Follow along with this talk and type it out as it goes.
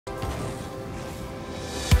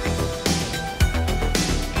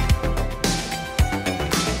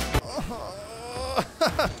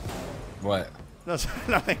What? No,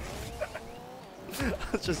 nothing.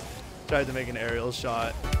 I just tried to make an aerial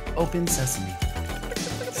shot. Open sesame.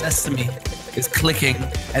 Sesame is clicking,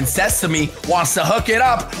 and Sesame wants to hook it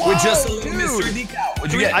up with just a little mystery decal.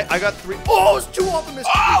 What'd you get? I got 3. Oh, it's 2 off the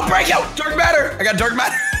mystery decal. Breakout! Dark matter! I got dark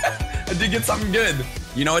matter. I did get something good.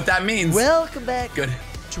 You know what that means. Welcome back. Good.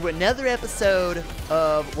 To another episode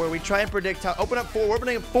of where we try and predict how we're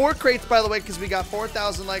opening 4 crates, by the way, because we got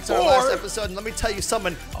 4,000 likes on our last episode. And let me tell you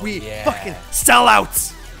something, fucking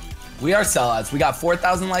sellouts. We are sellouts. We got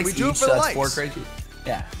 4,000 likes we do each, it for so the that's likes. 4 crates.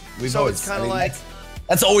 Yeah. So it's kind of like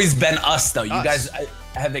that's always been us though. You guys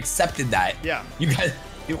have accepted that. Yeah. You guys,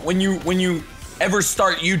 when you ever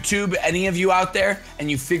start YouTube, any of you out there, and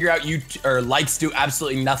you figure out likes do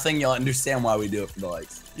absolutely nothing, you'll understand why we do it for the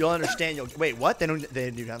likes. You'll understand. Wait, what? They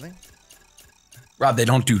do nothing? Rob, they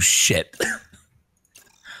don't do shit.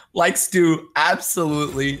 Likes do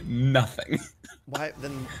absolutely nothing. Why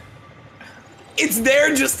then? It's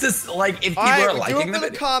there just to like if people are liking do it for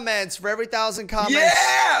the comments for every 1,000 comments.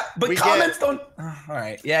 Yeah, but comments don't. All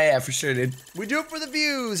right, yeah, for sure, dude. We do it for the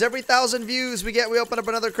views. Every 1,000 views we open up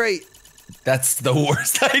another crate. That's the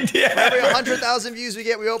worst idea. Every 100,000 views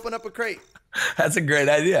we open up a crate. That's a great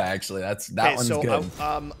idea, actually. That one's good.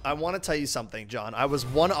 I want to tell you something, John. I was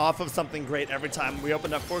one off of something great every time we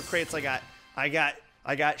opened up 4 crates. I got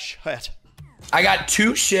shit. I got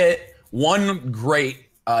 2 shit, 1 great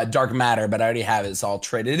dark matter, but I already have it, so I'll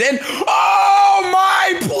trade it in. Oh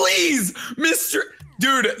my, please, Mr.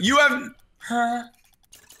 Dude, you have.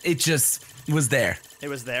 It just was there. It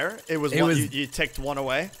was there. It was one. You ticked 1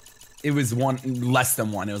 away. It was 1 less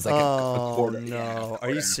than 1. It was like a quarter. No, yeah, are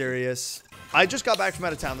you serious? I just got back from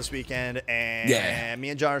out of town this weekend, and me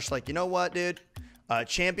and John are just like, you know what, dude?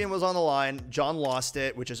 Champion was on the line. John lost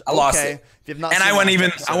it, which is okay. I lost it. If you've not and seen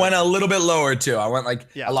I went a little bit lower too. I went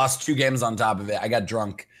like I lost 2 games on top of it. I got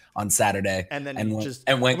drunk on Saturday and then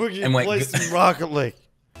went play some Rocket League.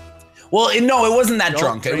 Well, no, it wasn't that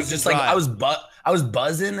drunk. It was just like drive. I was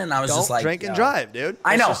buzzing and I was just like, don't drink and drive, dude.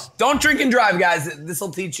 I know. Don't drink and drive, guys. This will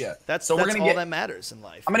teach you. That's all that matters in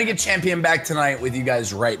life. I'm gonna get Champion back tonight with you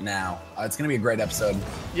guys right now. It's gonna be a great episode,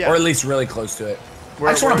 yeah, or at least really close to it.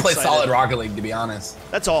 I just want to play solid Rocket League, to be honest.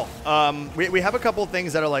 That's all. We have a couple of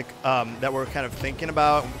things that are like that we're kind of thinking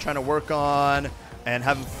about, and trying to work on, and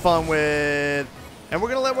having fun with, and we're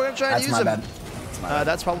gonna try and use them.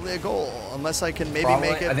 That's probably a goal, unless I can maybe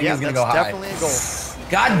make it. I think he's gonna go high. Definitely a goal.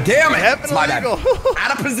 God damn it! Definitely my bad. A goal.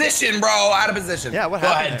 Out of position, bro. Out of position. Yeah, what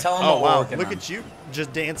happened? Go ahead. Tell him what we're working Look on. at you,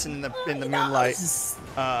 just dancing in the moonlight. So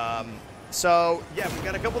yeah, we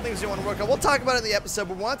got a couple things we want to work on. We'll talk about it in the episode,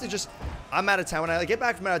 but we want to just. I'm out of town. When I get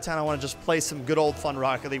back from out of town, I want to just play some good old fun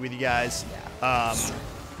Rocket League with you guys.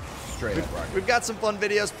 Straight up Rocket. We've got some fun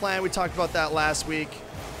videos planned. We talked about that last week,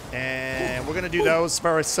 and we're gonna do those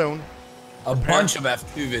very soon. A bunch of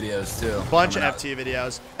F2 videos too. A bunch of FT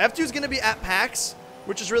videos. F2's gonna be at PAX,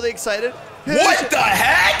 which is really excited. What the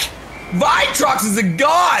heck? Vitrox is a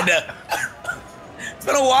god. It's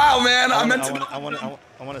been a while, man. I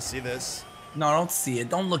want to see this. No, don't see it.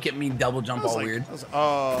 Don't look at me double jump all weird.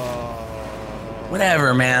 Oh.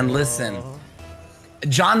 Whatever, man. Listen.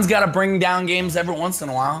 John's got to bring down games every once in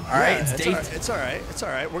a while. All right, it's all right. It's all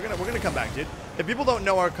right. We're gonna come back, dude. If people don't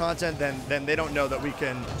know our content, then they don't know that we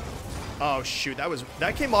can. Oh shoot,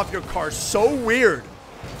 that came off your car so weird.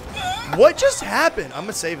 What just happened? I'm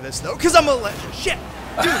gonna save this though, cause I'm a legend. Shit,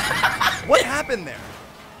 dude. What happened there?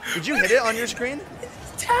 Did you hit it on your screen?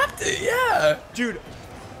 Tapped it, yeah. Dude.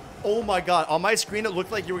 Oh my god, on my screen it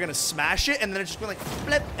looked like you were gonna smash it, and then it just went like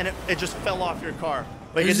flip, and it just fell off your car.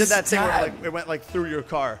 Like it did that thing where it went like through your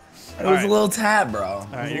car. It was a little tab, bro. All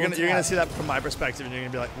right, you're gonna see that from my perspective, and you're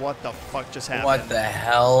gonna be like, what the fuck just happened? What the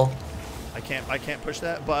hell? I can't push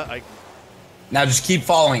that, but I. Now just keep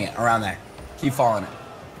following it around there. Keep following it.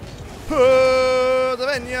 Here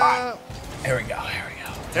we go. Here we go.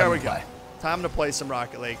 There we go. Time to play some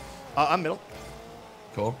Rocket League. I'm middle.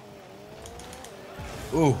 Cool.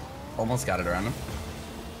 Ooh, almost got it around him.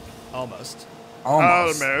 Almost.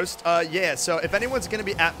 Almost. Yeah, so if anyone's going to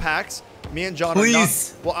be at PAX, me and John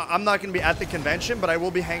Please. are not. Well, I'm not going to be at the convention, but I will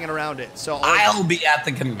be hanging around it. So I'll be at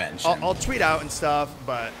the convention. I'll tweet out and stuff,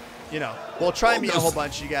 but, you know, we'll try and meet a whole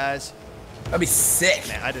bunch of you guys. That'd be sick.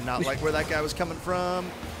 Man, I did not like where that guy was coming from.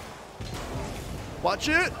 Watch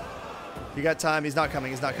it. You got time. He's not coming.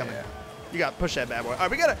 He's not coming. You got to push that bad boy. All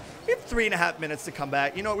right, we have 3.5 minutes to come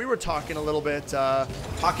back. You know, we were talking a little bit.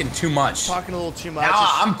 Talking too much. Talking a little too much. Now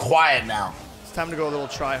I'm quiet now. It's time to go a little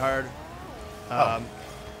try hard.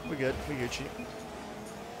 We good. We Gucci.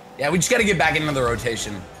 Yeah, we just got to get back into the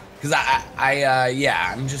rotation. Because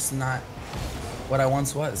yeah, I'm just not what I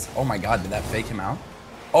once was. Oh my God, did that fake him out?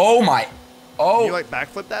 Oh my. Oh. Can you like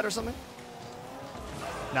backflip that or something?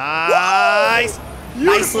 Nice.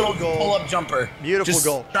 Nice little goal. pull-up jumper. Beautiful Just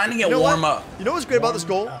goal. Trying to get You know warm what? up. You know what's great about this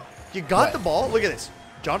goal? You got What? the ball. Look at this,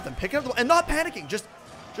 Jonathan, picking up the ball and not panicking. Just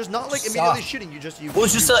not like immediately Soft. shooting. You Well,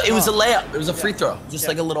 it's just it was a layup. It was a free throw. Just Yeah.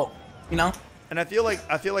 like a little, you know. And I feel like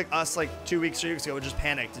us like 2 weeks, 3 weeks ago just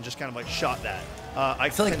panicked and just kind of like shot that. I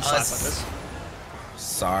feel like can slap us- on this.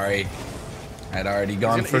 Sorry, I'd already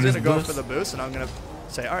gone He's for gonna this go boost. for the boost, and I'm gonna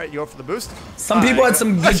say, all right, you go for the boost. Some people had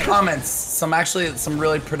some good comments. Some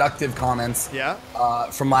really productive comments. Yeah.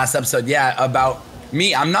 From last episode, yeah, about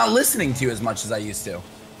me. I'm not listening to you as much as I used to,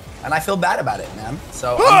 and I feel bad about it, man.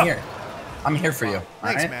 So I'm here. I'm here for you.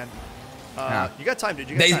 Thanks, all right? man. Yeah. You got time, dude.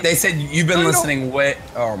 You got time. They said you've been No, you listening way.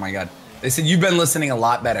 Oh my god. They said you've been listening a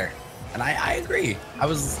lot better, and I agree. I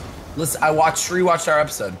rewatched our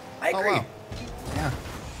episode. I agree. Oh, wow. Yeah.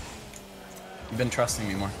 You've been trusting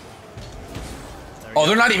me more. There we Oh, go.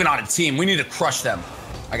 they're not even on a team. We need to crush them.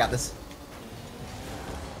 I got this.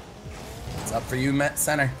 It's up for you, Met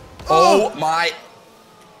Center. Oh my.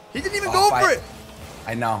 He didn't even Oh, go if for I- it.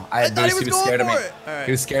 I know. I thought he was going scared of me. for it. All right.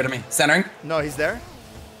 He was scared of me. Centering. No, he's there.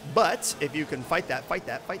 But if you can fight that. I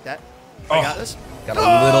Oh. got this. Got a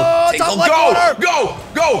little top tinkle. left corner.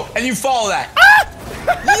 Go! And you follow that.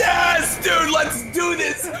 Yes, dude. Let's do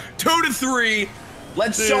this. 2 to 3.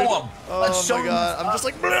 Let's Dude. show them. Let's Oh show my them. god, I'm just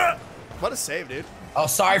like, bleh. What a save, dude. Oh,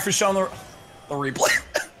 sorry for showing the replay.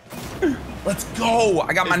 Let's go.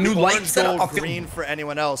 I got my new light Orange, set up. gold, I'll feel- green for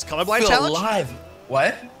anyone else. Colorblind feel challenge. alive.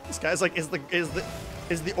 What? This guy's like, is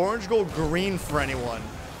the orange, gold, green for anyone?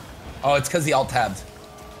 Oh, it's because he alt tabbed.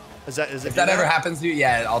 Is it? If that ever happens to you,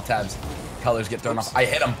 yeah, alt tabs. Colors get thrown off. I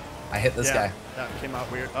hit him. I hit this guy. That came out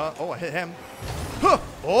weird. Oh, I hit him. Huh.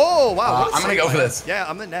 Oh wow. what a I'm gonna save go by for him. this. Yeah,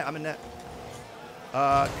 I'm in net.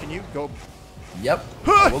 Can you go? Yep.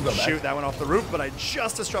 Huh. We'll go back. Shoot, that went off the roof, but I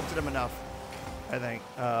just disrupted him enough. I think.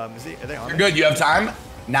 Are they on? You're me? good. You have time.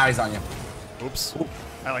 Now he's on you. Oops.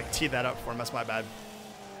 I like teed that up for him. That's my bad.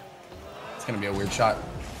 It's gonna be a weird shot.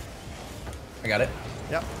 I got it.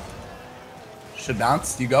 Yep. Should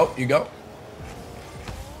bounce. You go. You go.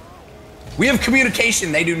 We have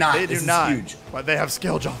communication. They do not. They do this not. Is huge. But they have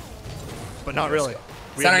skill, John. But not really.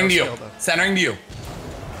 We have Centering no to you. skill, though. Centering to you.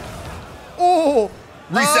 Oh!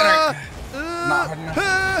 Recentering. Not hard enough.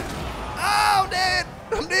 Oh, I'm dead.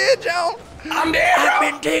 I'm dead, John. I'm dead, bro.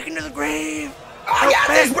 I've been taken to the grave. I got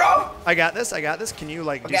this, bro. I got this. Can you,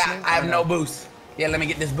 like, do Okay, something? I have no boost. Yeah, let me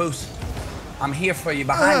get this boost. I'm here for you,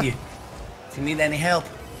 behind you. If you need any help,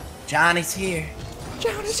 Johnny's here.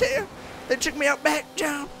 John is here. They took me out back,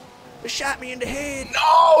 John. They shot me in the head.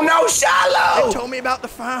 No, They shallow. told me about the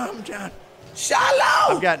farm, John.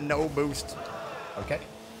 Shallow. I've got no boost. Okay.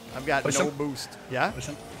 I've got Push no him. boost. Yeah? Push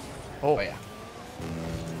him. Oh, Oh, yeah.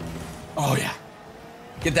 Oh, yeah.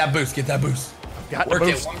 Get that boost. Get that boost. got the Work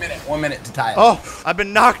it. boost. 1 minute. 1 minute to tie it. Oh, I've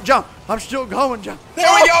been knocked, John. I'm still going, John. There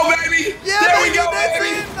we go, baby. Yeah, there we baby, go, that's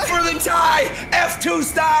baby. it. For the tie. F2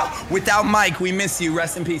 style. Without Mike, we miss you.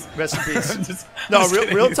 Rest in peace. Rest in peace. Just No,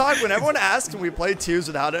 kidding. real talk. When everyone asks when we play twos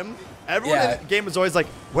without him, everyone Yeah. in the game is always like,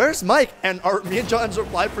 "Where's Mike?" And me and John's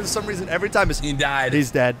reply for some reason every time is, He died.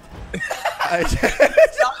 "He's dead."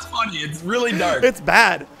 It's not funny. It's really dark. It's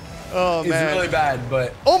bad. Oh It's man. really bad,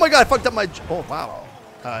 but Oh my god, I fucked up my. Oh wow.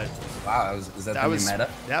 wow, is that That the was new meta?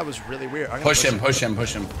 that was really weird. I'm gonna Push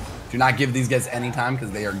him. Do not give these guys any time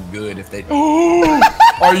because they are good if they.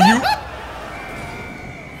 Are you?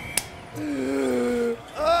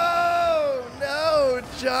 Oh no,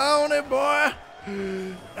 Johnny boy.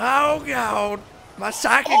 Oh god. My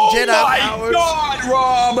psychic Oh Jedi my powers. God,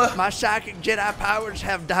 Rob! My psychic Jedi powers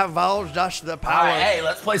have divulged us the All power. right, hey,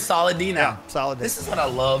 let's play Solid D now. Yeah, Solid D. This is what I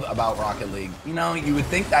love about Rocket League. You know, you would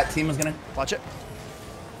think that team was gonna Watch it.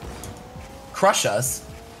 crush us,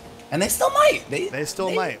 and they still might. They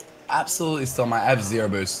still might. Absolutely still might. I have 0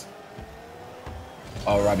 boost.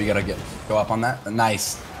 Oh, Rob, you gotta go up on that.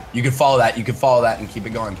 Nice. You can follow that. You can follow that and keep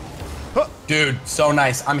it going. Huh. Dude, so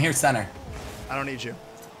nice. I'm here center. I don't need you.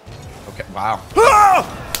 Okay, wow.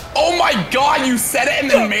 Ah! Oh my God, you said it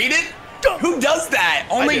and then made it? Who does that?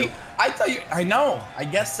 Only, do. I thought you, I know. I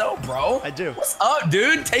guess so, bro. I do. What's up,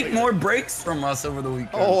 dude? Take more breaks from us over the weekend.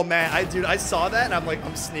 Oh man, I saw that and I'm like,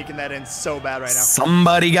 I'm sneaking that in so bad right now.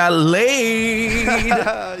 Somebody got laid.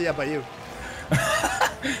 Yeah, but you.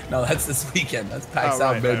 No, that's this weekend. That's Oh, PAX right,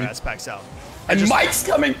 out, baby. right, that's PAX out. And Mike's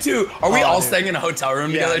coming too. Are we Oh, all dude. staying in a hotel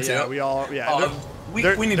room Yeah, together yeah, too? we all, yeah. Oh, we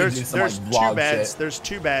need to do some like there's vlog two beds. shit. There's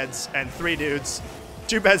 2 beds and 3 dudes.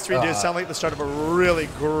 2 beds, 3 dudes. Sound like the start of a really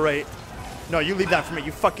great. No, you leave that for me.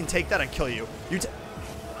 You fucking take that, I kill you. You.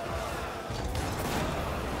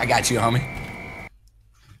 I got you, homie.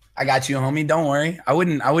 I got you, homie. Don't worry. I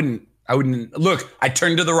wouldn't. Look, I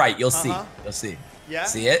turned to the right. You'll see. You'll see. Yeah.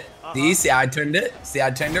 See it? See how I turned it? See how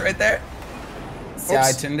I turned it right there? See how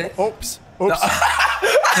I turned it? Oops. Oops.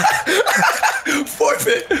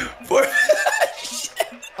 Forfeit.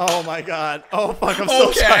 Oh my god. Oh fuck. I'm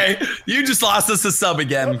so sorry. You just lost us a sub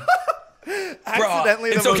again.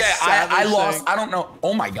 Accidentally. Bro, it's okay. I lost. I don't know.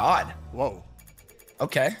 Oh my god. Whoa.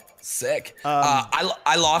 Okay. Sick.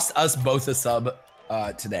 I lost us both a sub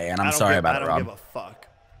today, and I'm sorry about it, Rob. I don't give a fuck.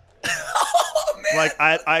 Oh man. Like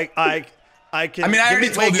I can. I mean, I already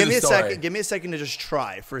told you the story. Give me a second to just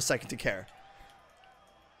try for a second to care.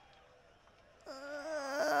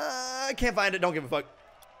 I can't find it. Don't give a fuck.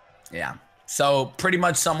 Yeah. So pretty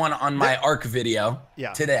much someone on my ARC video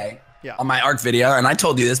today. Yeah. On my ARC video, and I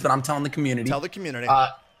told you this, but I'm telling the community. Tell the community.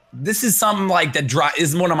 This is something like that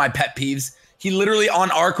is one of my pet peeves. He literally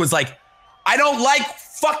on ARC was like, I don't like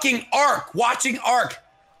fucking ARC, watching ARC.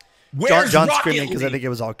 Where's John's Rocket screaming League? because I think it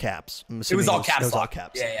was all caps. It was all caps. It was all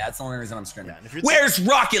caps. Yeah, that's the only reason I'm screaming. Yeah, Where's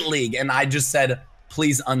Rocket League? And I just said,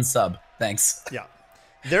 please unsub. Thanks. Yeah.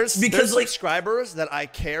 There's subscribers that I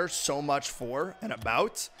care so much for and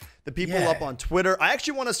about. The people up on Twitter. I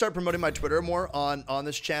actually want to start promoting my Twitter more on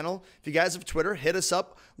this channel. If you guys have Twitter, hit us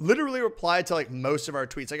up. Literally reply to like most of our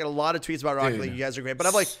tweets. I get a lot of tweets about Rocket League. You guys are great.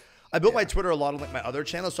 But I built my Twitter a lot on like my other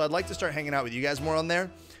channels, so I'd like to start hanging out with you guys more on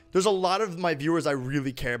there. There's a lot of my viewers I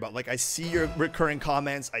really care about. Like I see your recurring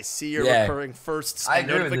comments, I see your recurring firsts,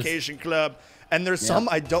 notification club, and there's some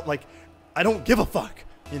I don't like. I don't give a fuck.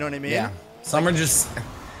 You know what I mean? Yeah. Some are just.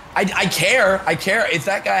 I care. I care. If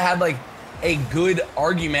that guy had like a good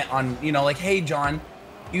argument on, you know, like, hey John,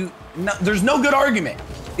 there's no good argument.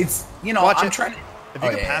 It's, you know, I'm trying to. If you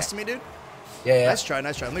can pass to me, dude. Yeah. Nice try.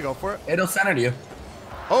 Nice try. Let me go for it. It'll center to you.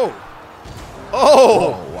 Oh.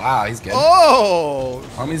 Oh. Wow, he's good. Oh.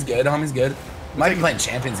 Homie's good. Homie's good. Might be playing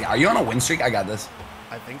Champions League. Are you on a win streak? I got this.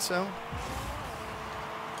 I think so.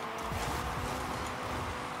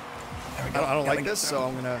 I don't like this, so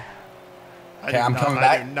I'm gonna. Okay, I'm coming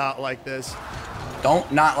back. I do not like this. Don't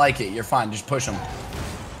not like it. You're fine. Just push him.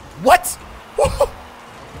 What?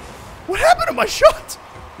 What happened to my shot?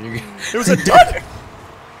 It was a dud.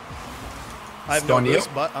 I have no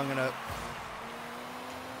boost, but I'm gonna.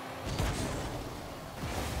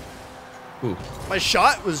 Ooh. My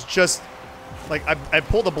shot was just like I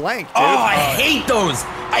pulled a blank, dude. Oh, I hate those.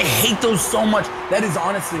 I hate those so much. That is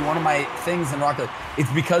honestly one of my things in Rocket League.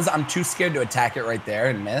 It's because I'm too scared to attack it right there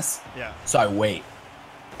and miss. Yeah. So I wait.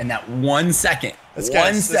 And that 1 second. This guy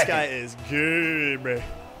is good, bro.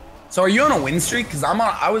 So are you on a win streak? Because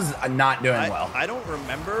I was not doing well. I don't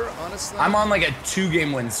remember, honestly. I'm on like a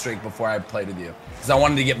 2-game win streak before I played with you. Because I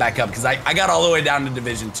wanted to get back up. Because I got all the way down to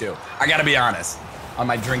Division 2. I got to be honest. On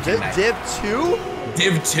my drinking night. Div 2?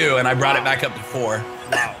 Div 2, and I brought it back up to 4.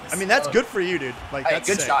 Wow. I mean, that's good for you, dude. Like, that's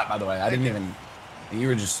good sick. shot, by the way. I didn't even. You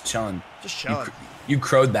were just chilling. Just chilling. You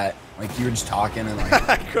crowed that. Like, you were just talking and like.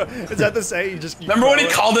 Is that the say? You remember when he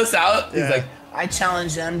called us out? He's like, I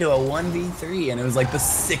challenged them to a 1v3, and it was like the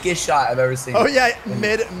sickest shot I've ever seen. Oh yeah,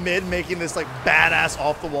 mid making this like badass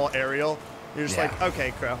off the wall aerial. You're just like,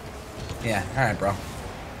 okay, Crow. Yeah. All right, bro.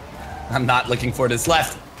 I'm not looking for this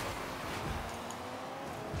left.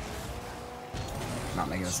 Not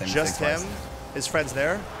making the same mistake just him. His friend's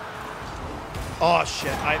there. Oh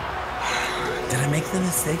shit! Did I make the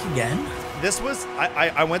mistake again? This was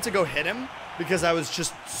I went to go hit him because I was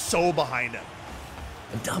just so behind him.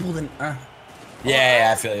 I doubled and.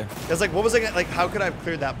 Yeah, I feel you. It's like, what was I gonna, like? How could I have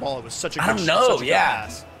cleared that ball? It was such a good, I don't know. Such a good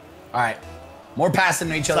pass. All right, more passing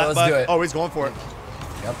to each other. Let's do it. Oh, he's going for it.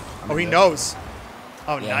 Yep. Oh, he knows.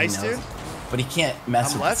 Oh, nice, dude. But he can't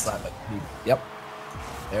mess with the slap. Yep.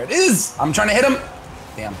 There it is. I'm trying to hit him.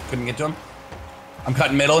 Damn, couldn't get to him. I'm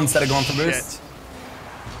cutting middle instead of going for boost.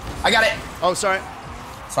 I got it. Oh, sorry.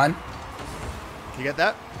 It's fine. You get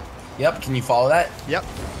that? Yep. Can you follow that? Yep.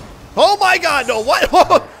 Oh my God! No. What?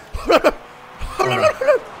 No!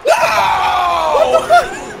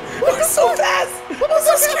 It was so fast. I was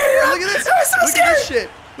so scared. Look at this. Look at this shit.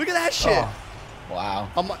 Look at that shit. Oh,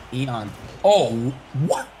 wow. Eon. Oh,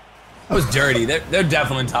 what? That was dirty. They're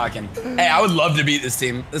definitely talking. Hey, I would love to beat this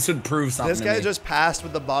team. This would prove something. This guy just passed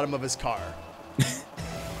with the bottom of his car.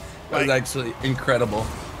 That was actually incredible.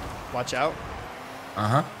 Watch out.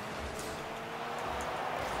 Uh-huh.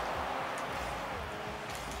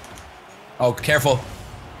 Oh, careful.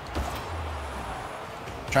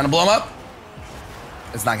 Trying to blow him up.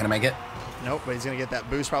 It's not going to make it. Nope, but he's going to get that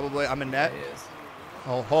boost probably. I'm in net. Yeah, he is.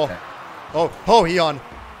 Oh, okay. Oh, he on.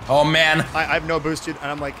 Oh, man. I have no boost, dude. And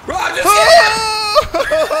I'm like. I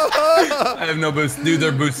have no boost. Dude,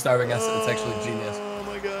 they're boost starving us. It's actually genius. Oh,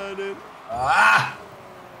 my God, dude. Ah!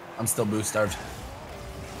 I'm still boost starved.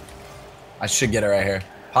 I should get it right here.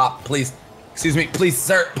 Pop, please. Excuse me, please,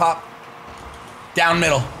 sir. Pop. Down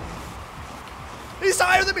middle. He's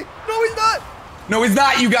higher than me. No, he's not. No, he's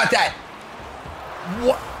not. You got that.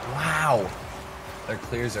 What? Wow. Their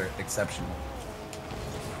clears are exceptional.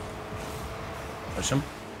 Push him.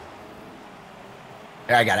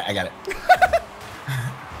 Here, I got it. I got it.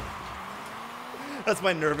 That's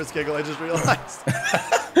my nervous giggle. I just realized.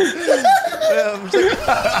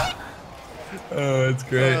 Oh, it's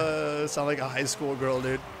great. Sound like a high school girl,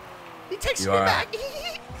 dude. He takes me back.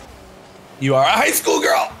 You are a high school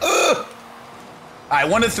girl. Ugh. All right,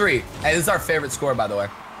 1-3. Hey, this is our favorite score, by the way.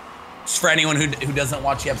 Just for anyone who doesn't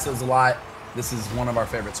watch the episodes a lot, this is one of our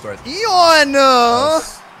favorite scores. Eon!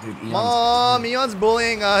 Dude, Eon's Mom, Eon's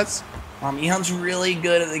bullying us. Mom, Eon's really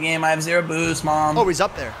good at the game. I have 0 boost, Mom. Oh, he's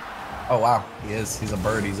up there. Oh, wow. He is. He's a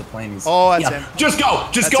bird. He's a plane. He's, oh, that's him. Just go.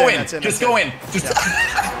 Just go in. Just go in. Just.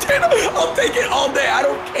 Yeah. I'll take it all day. I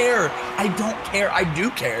don't care. I don't care. I do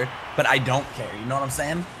care, but I don't care. You know what I'm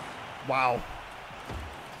saying? Wow.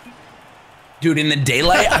 Dude, in the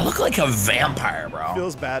daylight, I look like a vampire, bro.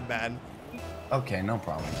 Feels bad, man. Okay, no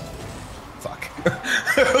problem. Fuck.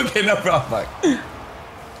 Okay, no problem. Fuck. I'm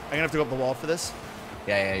gonna have to go up the wall for this.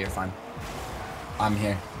 Yeah, you're fine. I'm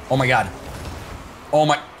here. Oh my god. Oh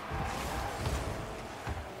my.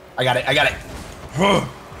 I got it. I got it.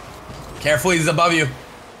 Careful, he's above you.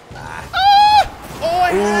 Ah! Oh,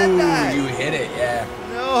 I had that. You hit it, yeah.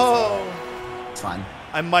 No. It's fine.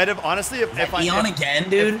 I might have honestly, if I Eon again,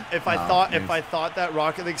 dude. If I thought that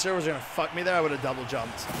Rocket League server was gonna fuck me there, I would have double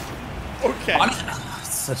jumped. Okay.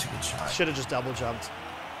 Such a good shot. Should have just double jumped.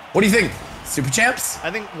 What do you think? Super champs?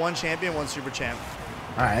 I think 1 champion, 1 super champ.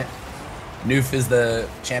 All right. Noof is the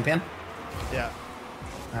champion. Yeah.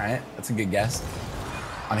 All right, that's a good guess.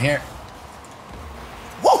 I'm here.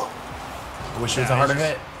 Whoa! I wish it was a harder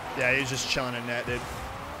hit. Yeah, he's just chilling in net, dude.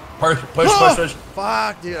 Push.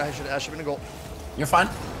 Fuck, dude, I should have been a goal. You're fine.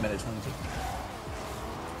 Minute 22.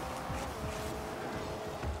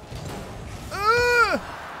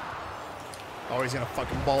 Oh, he's gonna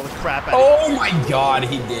fucking ball the crap out of me. Oh my god,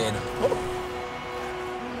 he did.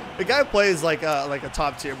 The guy plays like a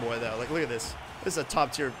top tier boy though. Like, look at this. This is a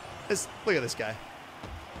top tier. Look at this guy.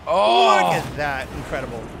 Oh, look at that.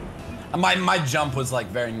 Incredible. My jump was like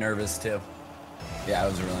very nervous too. Yeah, it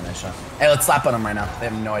was a really nice shot. Hey, let's slap on him right now. They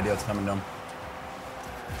have no idea what's coming to them.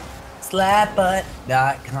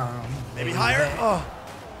 Slapbutt.com. Maybe higher. Oh.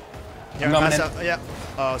 Here, I'm coming in. Yeah.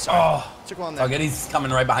 Oh, sorry. Oh. Took one there. Okay, he's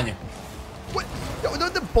coming right behind you. What?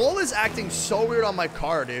 The ball is acting so weird on my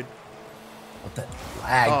car, dude. What the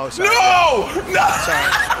lag? Oh, sorry. No!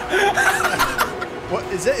 Sorry. What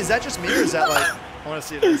is it? Is that just me or is that like? I want to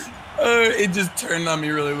see this. It just turned on me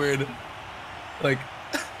really weird. Like.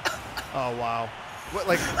 Oh wow. What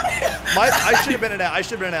like? I should have been in that. I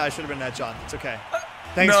should have been in that, John. It's okay.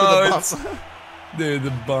 Thanks for the bump. Dude,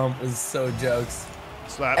 the bump was so jokes.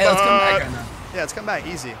 Slap. Hey, let's come back right now. Yeah, let's come back.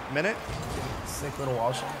 Easy. Minute. Sick little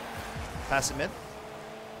wall shot. Pass it mid.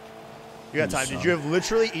 You got time, dude. You have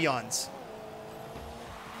literally eons.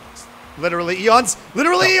 Literally eons.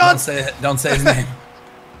 Literally eons. Don't say his name.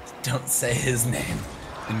 Don't say his name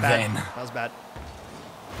in vain. That was bad.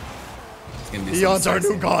 It's gonna be eons are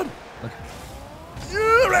new god. Look.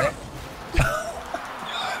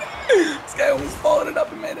 This guy almost followed it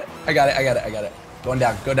up and made it. I got it. Going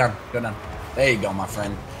down, go down. There you go, my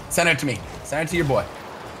friend. Send it to me. Send it to your boy.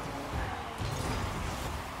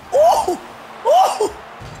 Oh!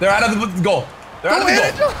 They're out of the goal. They're out of the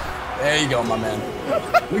goal. There you go, my man.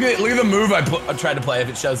 Look at the move I tried to play. If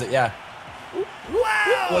it shows it, yeah.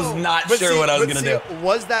 Wow! Was not sure what I was gonna do.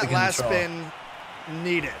 Was that last spin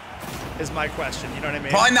needed? Is my question. You know what I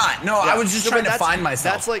mean? Probably not. No, yeah. I was just trying to find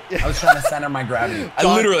myself. That's like I was trying to center my gravity.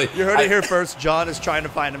 John, I literally. You heard it here first. John is trying to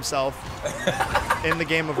find himself in the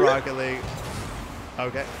game of Rocket League.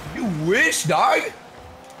 Okay. You wish, dog.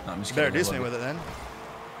 No, I'm just better do something with it then.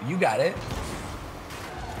 You got it.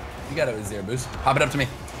 You got it with 0 boost. Pop it up to me.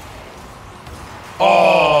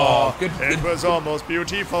 Oh, good. It was almost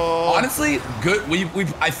beautiful. Honestly, good.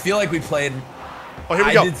 I feel like we played. Oh, here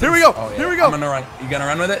we go. Here we go. Oh, yeah. Here we go. I'm gonna run. You gonna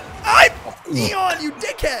run with it? Eon, you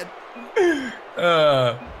dickhead.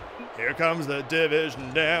 Here comes the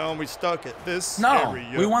division down. We stuck at this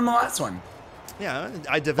area. We won the last one. Yeah,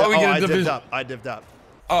 I dived up. I dived up.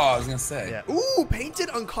 Oh, I was gonna say. Yeah. Ooh, painted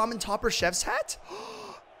uncommon topper chef's hat.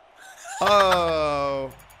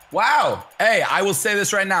 Oh. Wow. Hey, I will say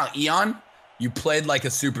this right now, Eon. You played like a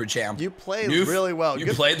super champ. You played really well.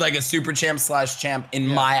 You played like a super champ / champ in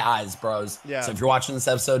my eyes, bros. Yeah. So if you're watching this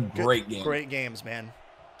episode, great game. Great games, man.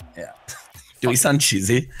 Yeah. Do we sound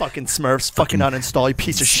cheesy? Fucking Smurfs. Fucking uninstall, you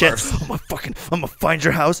piece of shit. I'm gonna find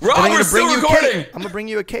your house. Rob, and I'm we're gonna bring still you a recording. cake. I'm gonna bring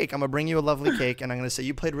you a cake. I'm gonna bring you a lovely cake, and I'm gonna say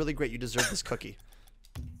you played really great. You deserve this cookie.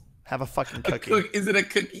 Have a fucking cookie. Is it a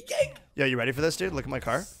cookie cake? Yo, you ready for this, dude? Look at my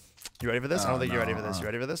car. You ready for this? I don't think you're ready for this. You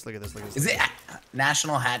ready for this? Look at this. Look at this. Is it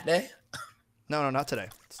National Hat Day? No, not today.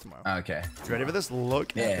 It's tomorrow. Okay. You ready for this?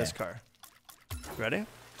 Look at this car. You ready?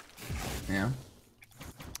 Yeah.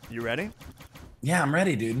 You ready? Yeah, I'm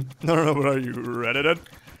ready, dude. No, but are you ready, dude?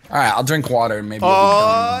 All right, I'll drink water and maybe.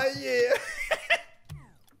 Oh, yeah.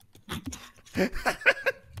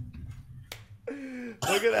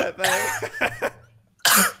 Look at that thing.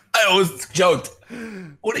 I almost joked.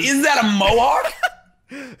 What is that? A mohawk?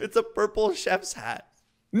 It's a purple chef's hat.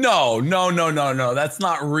 No. That's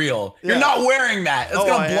not real. Yeah. You're not wearing that. It's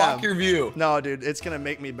gonna block your view. No, dude, it's gonna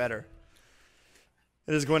make me better.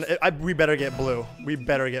 It is going. We better get blue. We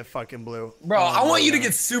better get fucking blue. Bro, I want you to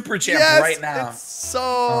get super champ right now. It's so.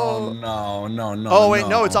 Oh no. Oh wait,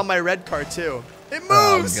 no, it's on my red car too. It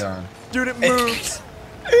moves. Oh god. Dude, it moves.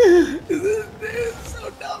 This is so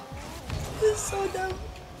dumb. This is so dumb.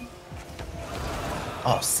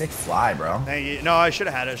 Oh, sick fly, bro. Thank you. No, I should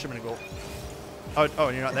have had it. It should have been a goal. Oh,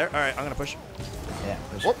 and you're not there? All right, I'm gonna push. Yeah,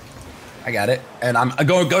 push. Whoop. I got it, and I'm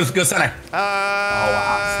go center. Oh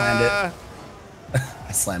wow, slammed it.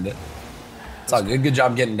 I slammed it. It's all good. Good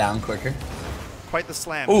job getting down quicker. Quite the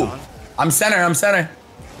slam, Ooh, John. I'm center.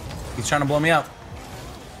 He's trying to blow me up.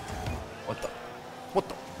 What the?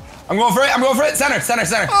 I'm going for it. Center.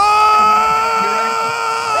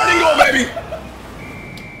 Oh! Running goal, baby.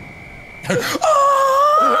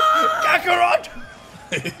 Kakarot!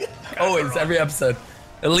 Always, every episode.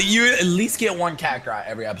 You at least get one Kakarot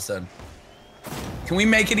every episode. Can we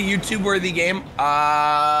make it a YouTube-worthy game?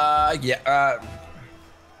 Yeah.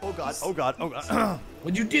 Oh god.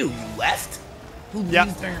 What'd you do? You left?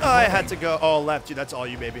 Yeah. I had to go. Oh, left, dude. That's all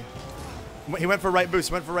you, baby. He went for right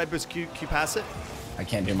boost. Can you pass it? I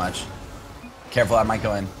can't do much. Careful, I might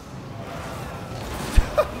go in.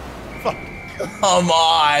 Fuck. Come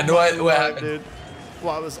on. What happened? Dude.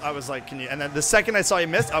 Well, I was like, can you? And then the second I saw you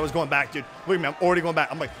missed, I was going back, dude. Look at me. I'm already going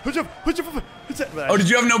back. I'm like, oh, did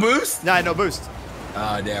you have no boost? No, I had no boost.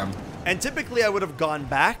 Oh, damn. And typically I would have gone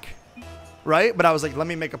back, right? But I was like, let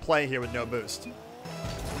me make a play here with no boost.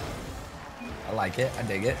 I like it. I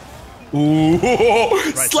dig it. Ooh.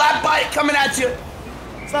 Right. Slap bite coming at you.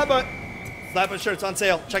 Slap butt. Slap butt shirts on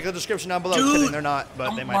sale. Check the description down below. Dude, Kidding, they're not,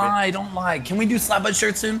 but they might be. Don't lie. Can we do slap butt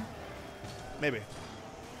shirts soon? Maybe.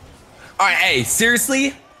 All right, hey,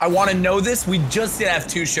 seriously, I want to know this. We just did have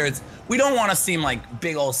 2 shirts. We don't want to seem like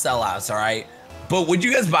big old sellouts, all right? But would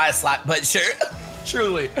you guys buy a slap butt shirt?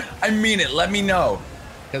 Truly, I mean it. Let me know.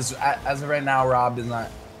 Because as of right now, Rob does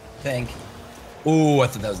not think. Ooh, I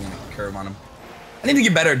thought that was going to curve on him. I need to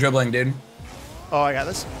get better at dribbling, dude. Oh, I got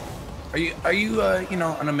this. Are you you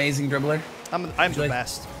know, an amazing dribbler? I'm the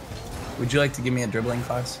best. Would you like to give me a dribbling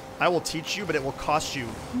class? I will teach you, but it will cost you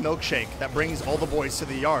milkshake that brings all the boys to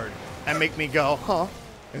the yard and make me go, huh?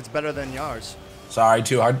 It's better than yours. Sorry,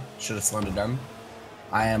 too hard. Should have slowed it down.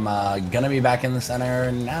 I am gonna be back in the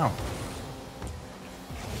center now.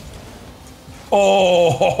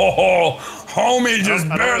 Oh, homie just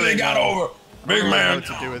barely got over. Big man. I don't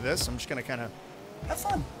know what to do with this. I'm just gonna kind of have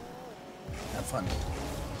fun. Have fun.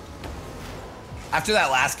 After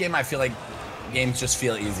that last game, I feel like games just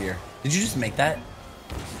feel easier. Did you just make that?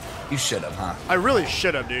 You should have, huh? I really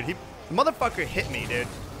should have, dude. The motherfucker hit me, dude.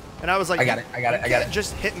 And I was like, I got it.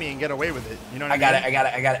 Just hit me and get away with it. You know what I mean? I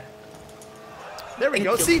got it. There we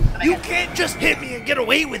go. See, you can't just hit me and get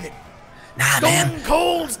away with it. Nah, man. Stone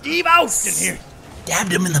Cold Steve Austin here.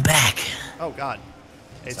 Stabbed him in the back. Oh, God.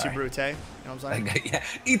 Hey, tu brute. You know what I'm saying? Yeah.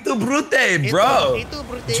 Itu brute, bro. Itu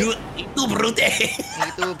brute. Itu brute.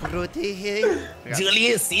 Itu brute.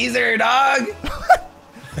 Julius Caesar, dog.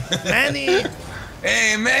 Manny.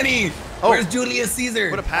 Hey, Manny. Where's Julius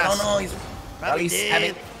Caesar? What a pass. I don't know. He's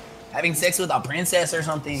probably having sex with a princess or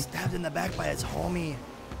something. Stabbed in the back by his homie.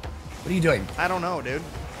 What are you doing? I don't know, dude.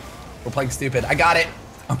 We're playing stupid. I got it.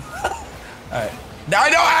 All right. Now I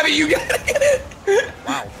don't have it. You gotta get it.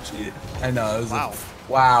 Wow. I know. Wow.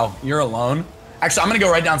 Wow. You're alone? Actually, I'm going to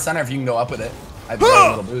go right down center if you can go up with it. I have a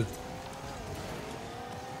little booth.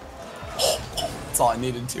 That's all I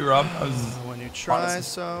needed to, Rob. When you try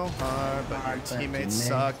so hard, but your teammates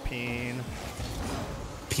suck, Peen.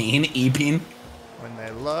 Peen? E-Peen? When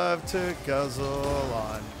they love to guzzle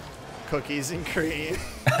on cookies and cream.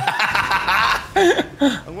 I'm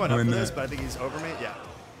going up for this, but I think he's over me. Yeah.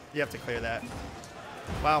 You have to clear that.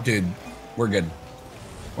 Wow. Dude, we're good.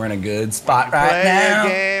 We're in a good spot right now.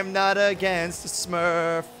 Play a game, not against a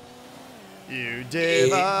Smurf. You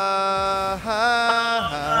give up.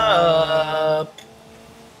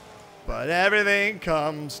 But everything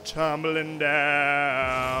comes tumbling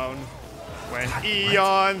down when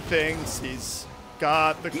Eon thinks he's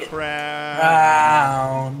got the crown.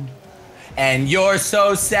 And you're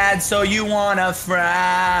so sad, so you wanna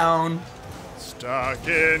frown. Stuck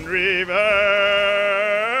in river.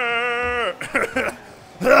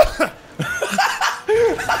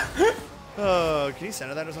 Oh, can you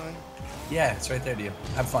center that or something? Yeah, it's right there to you.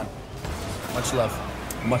 Have fun. Much love.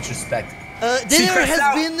 Much respect. Dinner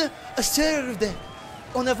has been served.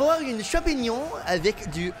 On va avoir une champignon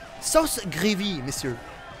avec du sauce gravy, monsieur.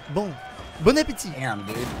 Bon appétit. Damn,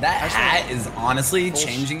 dude. That hat is honestly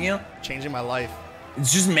changing you. Changing my life.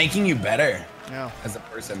 It's just making you better Yeah. as a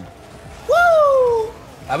person. Woo!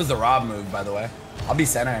 That was the Rob move, by the way. I'll be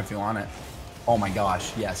center if you want it. Oh my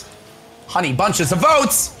gosh, yes. Honey bunches of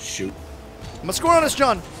votes! Shoot. I'm gonna score on us,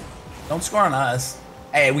 John. Don't score on us.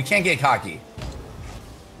 Hey, we can't get cocky.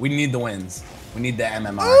 We need the wins. We need the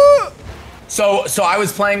MMR. So I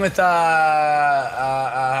was playing with I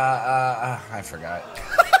forgot.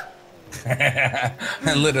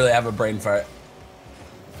 I literally have a brain fart.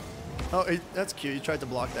 Oh, that's cute. You tried to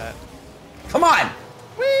block that. Come on!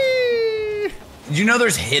 Whee! Did you know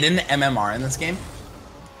there's hidden MMR in this game?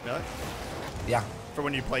 Really? Yeah. For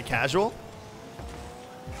when you play casual?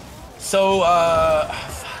 So,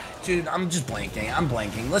 dude, I'm just blanking. I'm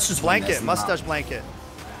blanking. Let's just win this Blanket, and mustache not- blanket.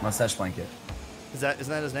 Mustache blanket. Isn't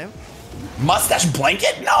that his name? Mustache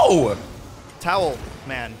blanket? No! Towel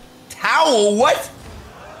man. Towel? What?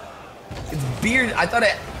 It's beard. I thought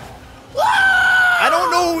it. I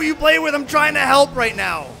don't know who you play with. I'm trying to help right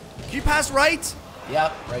now. Can you pass right?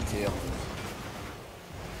 Yep, right to you.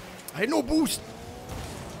 I had no boost.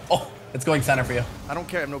 Oh, it's going center for you. I don't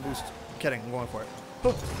care. I have no boost. I'm kidding. I'm going for it.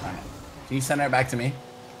 All right. Can you center it back to me?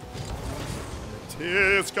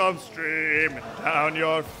 Tears come streaming down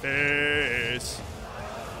your face.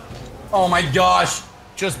 Oh my gosh.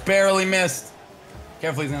 Just barely missed.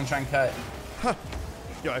 Careful, he's gonna try and cut.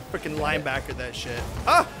 Yo, I freaking linebackered that shit.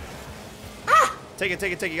 Ah! Ah! Take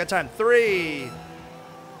it. You got time. 3,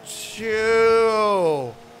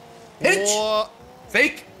 2, Hitch.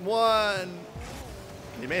 Fake. 1.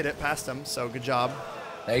 You made it past him, so good job.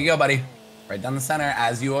 There you go, buddy. Right down the center,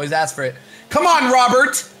 as you always ask for it. Come on,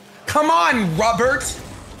 Robert. Come on, Robert.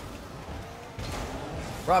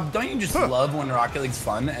 Rob, don't you just love when Rocket League's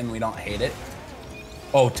fun and we don't hate it?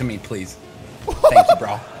 Oh, to me, please. Thank you,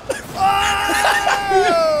 bro.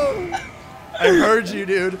 I heard you,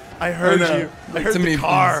 dude. I heard you. I heard To the me,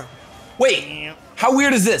 car. Wait, how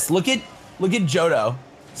weird is this? Look at Jodo,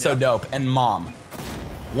 so dope, and Mom.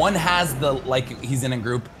 One has the, like, he's in a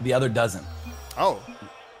group, the other doesn't. Oh,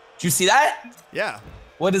 Did you see that? yeah.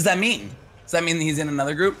 What does that mean? Does that mean he's in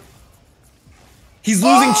another group? He's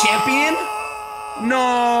losing champion? Oh,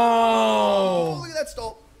 No. look at that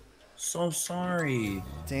stall. So sorry.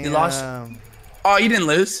 Damn. He lost. Oh, you didn't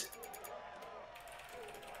lose?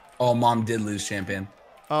 Oh, Mom did lose champion.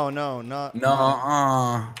 Oh, no, not.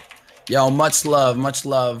 No, Yo, much love, much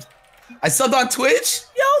love. I subbed on Twitch?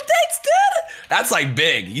 Yo, thanks, dude. That's like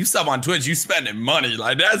big. You sub on Twitch, you spending money.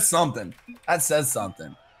 Like, that's something. That says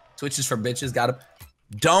something. Twitch is for bitches, gotta.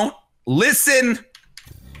 Don't listen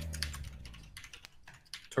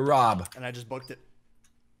to Rob. And I just booked it.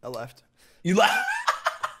 I left. You laugh.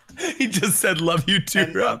 He just said, love you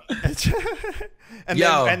too, Rob. And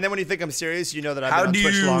Yo. then when you think I'm serious, you know that I've How been on do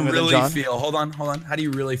Twitch you longer than really John. feel? Hold on. How do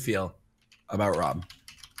you really feel about Rob?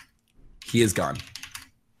 He is gone.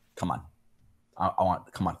 Come on.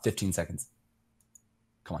 Come on, 15 seconds.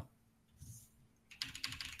 Come on.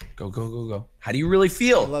 Go. How do you really He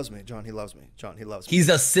feel? loves me, John. He loves me. John, he loves me. He's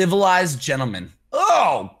a civilized gentleman.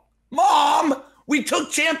 Oh, Mom, we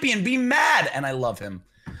took champion. Be mad. And I love him.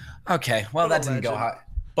 Okay, well, What a that didn't go legend. high.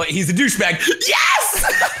 But he's a douchebag. Yes!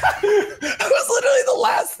 That was literally the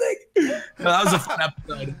last thing. No, that was a fun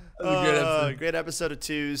episode. That was a good episode. Great episode of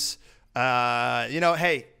Twos.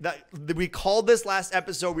 Hey, we called this last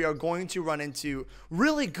episode. We are going to run into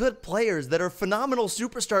really good players that are phenomenal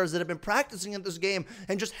superstars that have been practicing in this game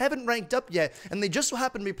and just haven't ranked up yet. And they just so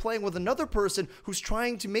happen to be playing with another person who's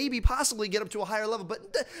trying to maybe possibly get up to a higher level.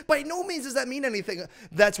 But by no means does that mean anything.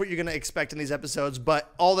 That's what you're going to expect in these episodes.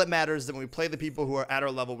 But all that matters is that when we play the people who are at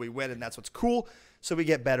our level, we win. And that's what's cool. So we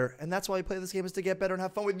get better. And that's why we play this game, is to get better and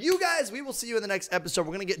have fun with you guys. We will see you in the next episode.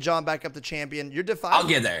 We're going to get John back up to champion. You're Div 5. I'll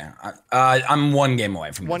get there. I'm one game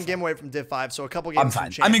away from Game away from Div 5, so a couple games I'm from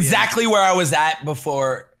fine. champion. I'm exactly where I was at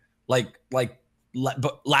before, like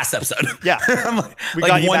last episode. Yeah. I'm We like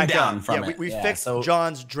got you one back down up. from yeah, it. We Yeah, fixed so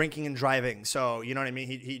John's drinking and driving. So you know what I mean.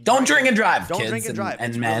 He don't drink and drive, Don't kids, drink and drive. and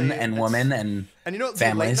It's men really- and that's- women and And you know,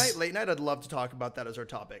 families. late night. I'd love to talk about that as our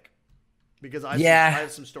topic because I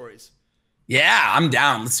have some stories. Yeah, I'm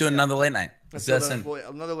down. Let's do another late night. Let's do So that soon.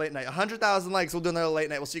 another late night. 100,000 likes. We'll do another late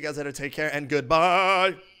night. We'll see you guys later. Take care and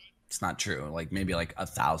goodbye. It's not true. Like maybe like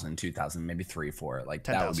 1,000, 2,000, maybe 3, 4. Like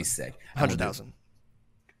 10,000. that would be sick. 100,000.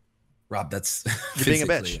 Rob, that's You're being a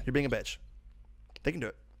bitch. physically- You're being a bitch. They can do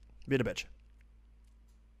it. Being a bitch.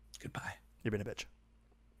 Goodbye. You're being a bitch.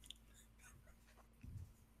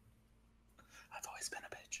 I've always been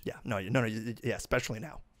a bitch. Yeah. No. Yeah. Especially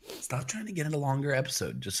now. Stop trying to get in a longer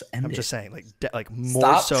episode. Just end I'm it. just saying, like more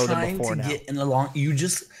Stop so than trying before to now. get in a long. You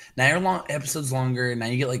just now your long episodes longer. Now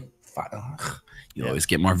you get like 5. You always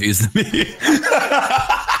get more views than me.